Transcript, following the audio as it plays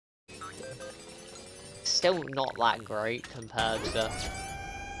Still not that great compared to...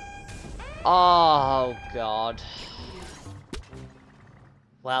 Oh, God.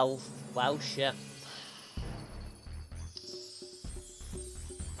 Well, shit.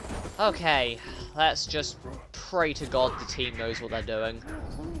 Okay, let's just pray to God the team knows what they're doing.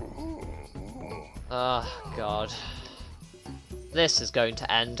 Oh, God. This is going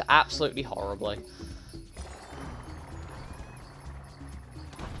to end absolutely horribly.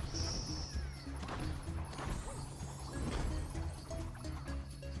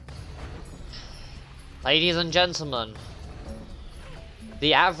 Ladies and gentlemen,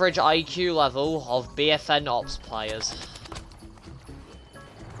 the average IQ level of BFN Ops players.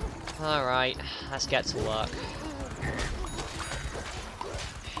 Alright, let's get to work.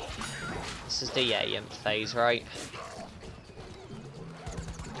 This is the Yeti imp phase, right?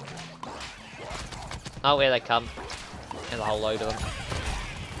 Oh, here they come. There's a whole load of them.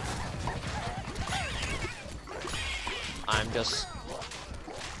 I'm just...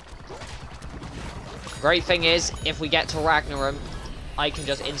 Great thing is, if we get to Ragnarok, I can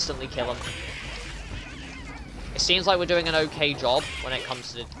just instantly kill him. It seems like we're doing an okay job when it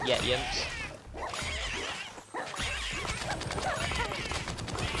comes to the Yeti imps.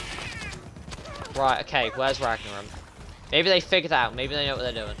 Right, okay, where's Ragnarok? Maybe they figured it out, maybe they know what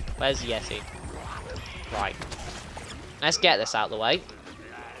they're doing. Where's Yeti? Right. Let's get this out of the way.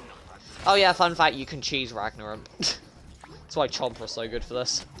 Oh yeah, fun fact, you can cheese Ragnarok. That's why Chomper's so good for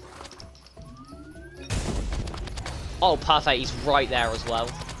this. Oh, perfect, he's right there as well.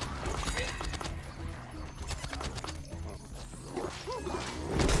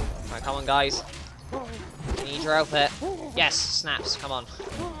 Right, come on, guys. Need your help here. Yes, snaps, come on.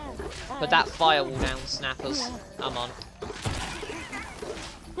 Put that firewall down, snappers. Come on.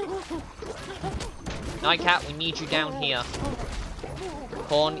 Nightcat, we need you down here.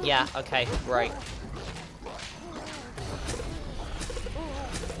 Corn, yeah, okay, great.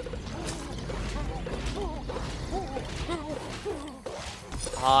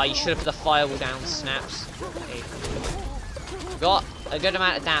 Ah, you should have put the firewall down, snaps. Okay. Got a good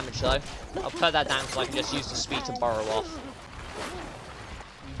amount of damage though. I'll put that down so I can just use the speed to burrow off.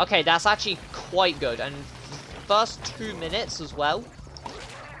 Okay, that's actually quite good. And first 2 minutes as well.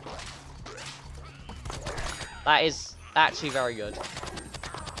 That is actually very good.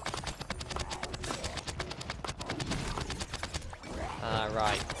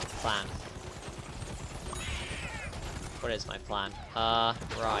 Right, plan. What is my plan?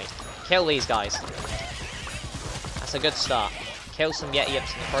 Right. Kill these guys. That's a good start. Kill some Yeti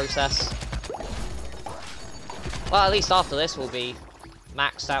imps in the process. Well, at least after this we'll be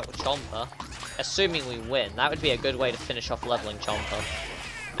maxed out with Chomper. Assuming we win. That would be a good way to finish off leveling Chomper.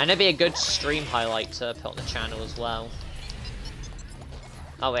 And it'd be a good stream highlight to put on the channel as well.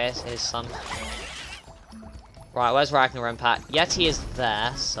 Oh, here's his son. Right, where's Ragnarok at? Yeti is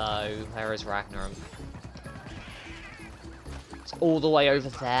there, so where is Ragnarok? It's all the way over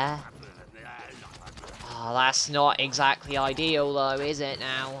there. Oh, that's not exactly ideal though, is it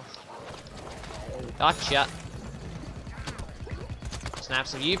now? Gotcha.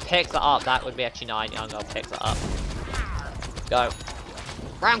 Snaps, if you pick that up, that would be actually nice. I'm gonna pick that up. Go.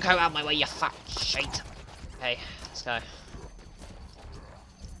 Round coat out of my way, you fat shite. Okay, let's go.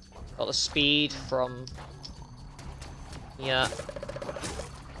 Got the speed from... Yeah.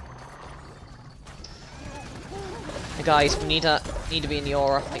 Hey guys, we need to be in the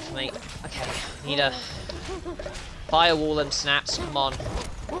aura. Wait for me. Okay, need to firewall them, snaps. Come on.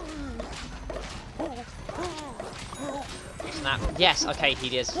 Snap. Yes. Okay,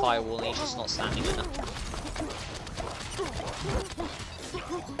 he is firewalling. He's just not standing in it.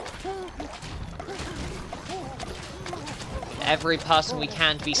 Every person we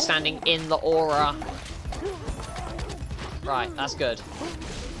can to be standing in the aura. Right, that's good.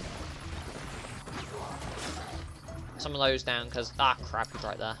 Some of those down, because... Ah, crap, he's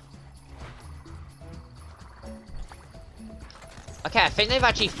right there. Okay, I think they've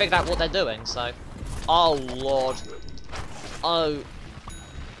actually figured out what they're doing, so... Oh, Lord. Oh.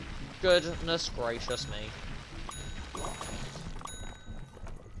 Goodness gracious me.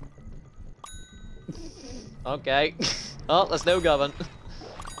 Okay. Oh, let's still going.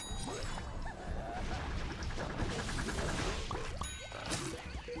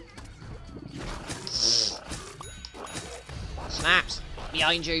 Snaps!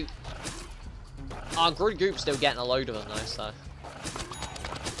 Behind you! Our good group's still getting a load of them though, so...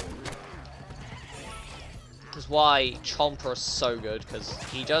 That's why Chomper is so good, because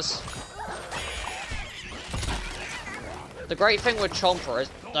he just... The great thing with Chomper is,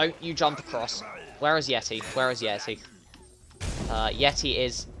 don't you jump across. Where is Yeti? Where is Yeti? Yeti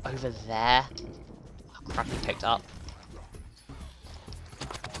is over there. Oh, crap, he picked up.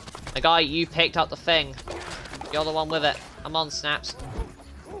 The guy, you picked up the thing. You're the one with it. I'm on, Snaps.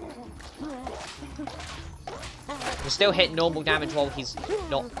 You still hit normal damage while he's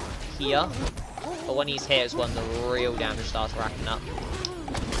not here. But when he's here is when the real damage starts racking up.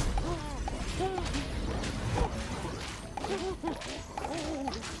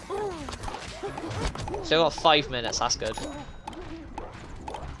 Still got 5 minutes, that's good.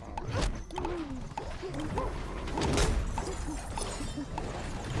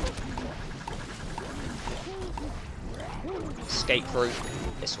 Escape route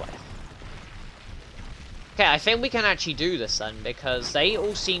this way. Okay, I think we can actually do this then, because they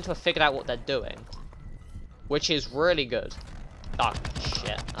all seem to have figured out what they're doing. Which is really good. Oh,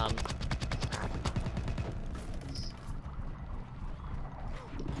 shit.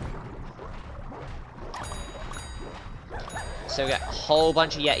 So we get a whole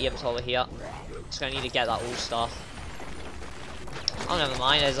bunch of Yeti imps over here. Just gonna need to get that all stuff. Oh, never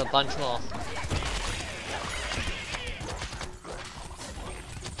mind, there's a bunch more.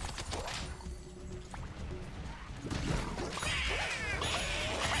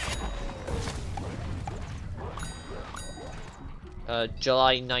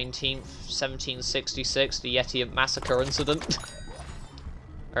 July 19th, 1766, the Yeti massacre incident.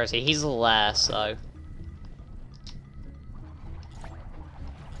 Where is he? He's there, so.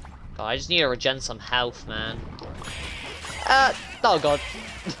 God, I just need to regen some health, man. Oh god.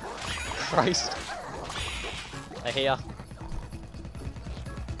 Christ. They're here.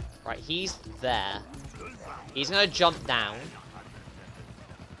 Right, he's there. He's gonna jump down.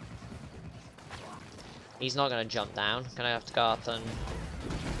 He's not gonna jump down. Gonna have to go up and...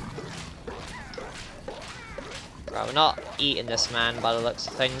 Right, we're not eating this man by the looks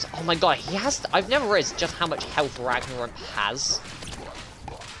of things. Oh my god, he has... I've never realized just how much health Ragnarok has.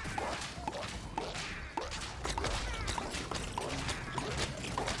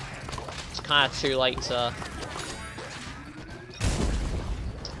 It's kind of too late to...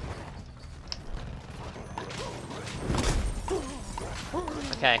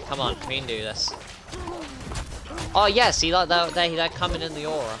 Okay, come on, we can do this. Oh yeah, see that they're coming in the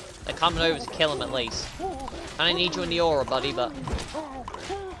aura. They're coming over to kill him at least. I need you in the aura, buddy, but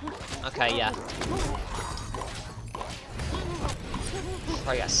okay, yeah.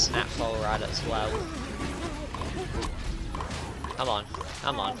 Probably got snapped all right as well. Come on,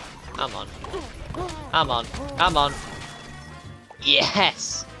 come on, come on, come on, come on.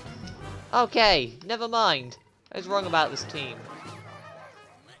 Yes. Okay, never mind. I was wrong about this team.